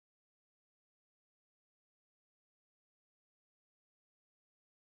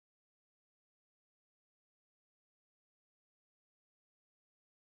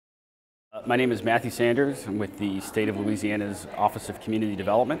My name is Mathew Sanders. I'm with the State of Louisiana's Office of Community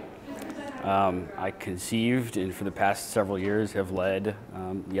Development. I conceived and for the past several years have led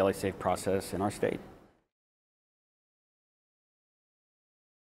the LA Safe process in our state.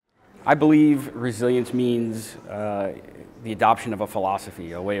 I believe resilience means the adoption of a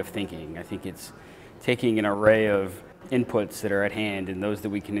philosophy, a way of thinking. I think it's taking an array of inputs that are at hand and those that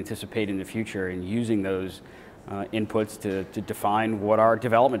we can anticipate in the future and using those inputs to define what our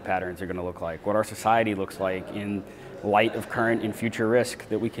development patterns are going to look like, what our society looks like in light of current and future risk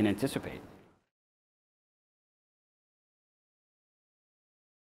that we can anticipate.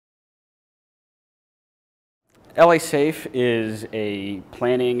 LA Safe is a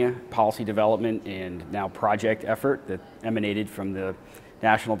planning, policy development, and now project effort that emanated from the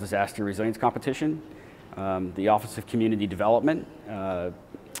National Disaster Resilience Competition. The Office of Community Development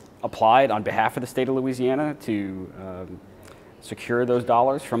applied on behalf of the state of Louisiana to secure those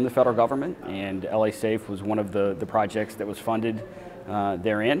dollars from the federal government, and LA Safe was one of the projects that was funded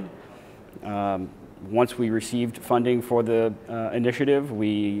therein. Once we received funding for the initiative,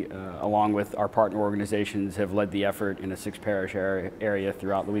 we, along with our partner organizations, have led the effort in a 6-parish area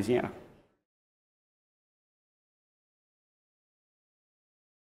throughout Louisiana.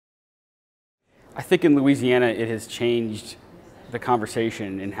 I think in Louisiana it has changed the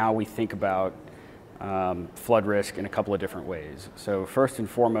conversation in how we think about flood risk in a couple of different ways. So first and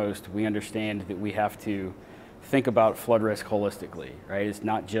foremost, we understand that we have to think about flood risk holistically, right? It's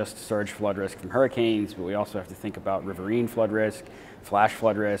not just surge flood risk from hurricanes, but we also have to think about riverine flood risk, flash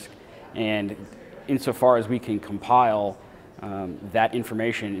flood risk, and insofar as we can compile that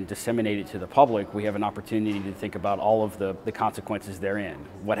information and disseminate it to the public, we have an opportunity to think about all of the consequences therein.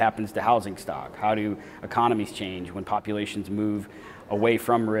 What happens to housing stock? How do economies change when populations move away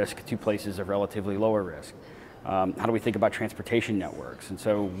from risk to places of relatively lower risk? How do we think about transportation networks? And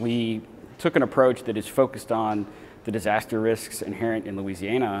so we took an approach that is focused on the disaster risks inherent in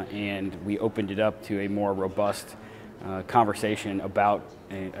Louisiana, and we opened it up to a more robust conversation about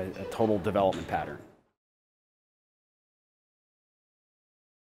a total development pattern.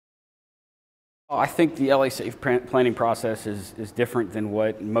 I think the LA Safe planning process is different than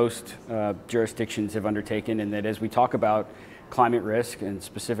what most jurisdictions have undertaken, in that as we talk about climate risk and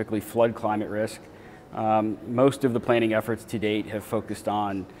specifically flood climate risk, most of the planning efforts to date have focused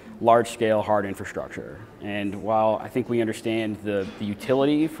on large-scale hard infrastructure. And while I think we understand the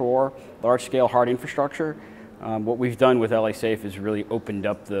utility for large-scale hard infrastructure, what we've done with LA Safe is really opened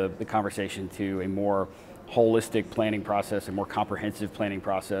up the conversation to a more holistic planning process, a more comprehensive planning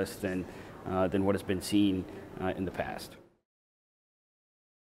process than what has been seen in the past.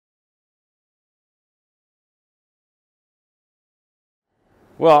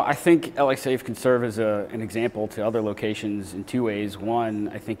 Well, I think LA Safe can serve as an example to other locations in two ways. One,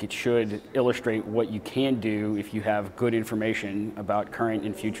 I think it should illustrate what you can do if you have good information about current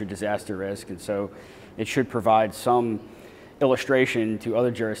and future disaster risk, and so it should provide some illustration to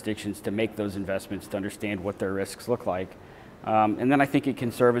other jurisdictions to make those investments, to understand what their risks look like. And then I think it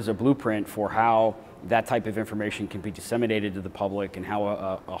can serve as a blueprint for how that type of information can be disseminated to the public, and how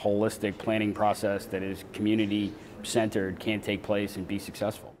a holistic planning process that is community-centered can take place and be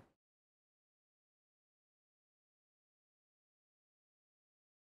successful.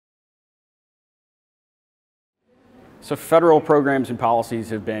 So federal programs and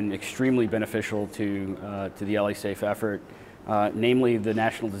policies have been extremely beneficial to the LA Safe effort. Namely, the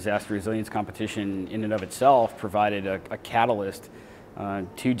National Disaster Resilience Competition in and of itself provided a catalyst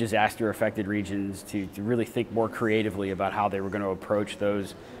to disaster-affected regions to really think more creatively about how they were going to approach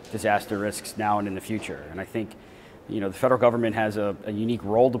those disaster risks now and in the future. And I think, the federal government has a unique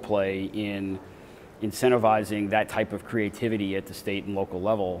role to play in incentivizing that type of creativity at the state and local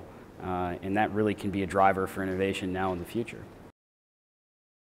level, and that really can be a driver for innovation now and in the future.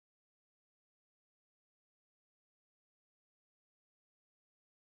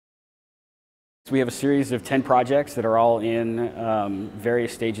 We have a series of 10 projects that are all in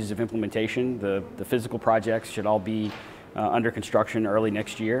various stages of implementation. The physical projects should all be under construction early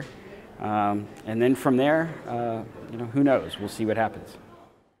next year. And then from there, who knows? We'll see what happens.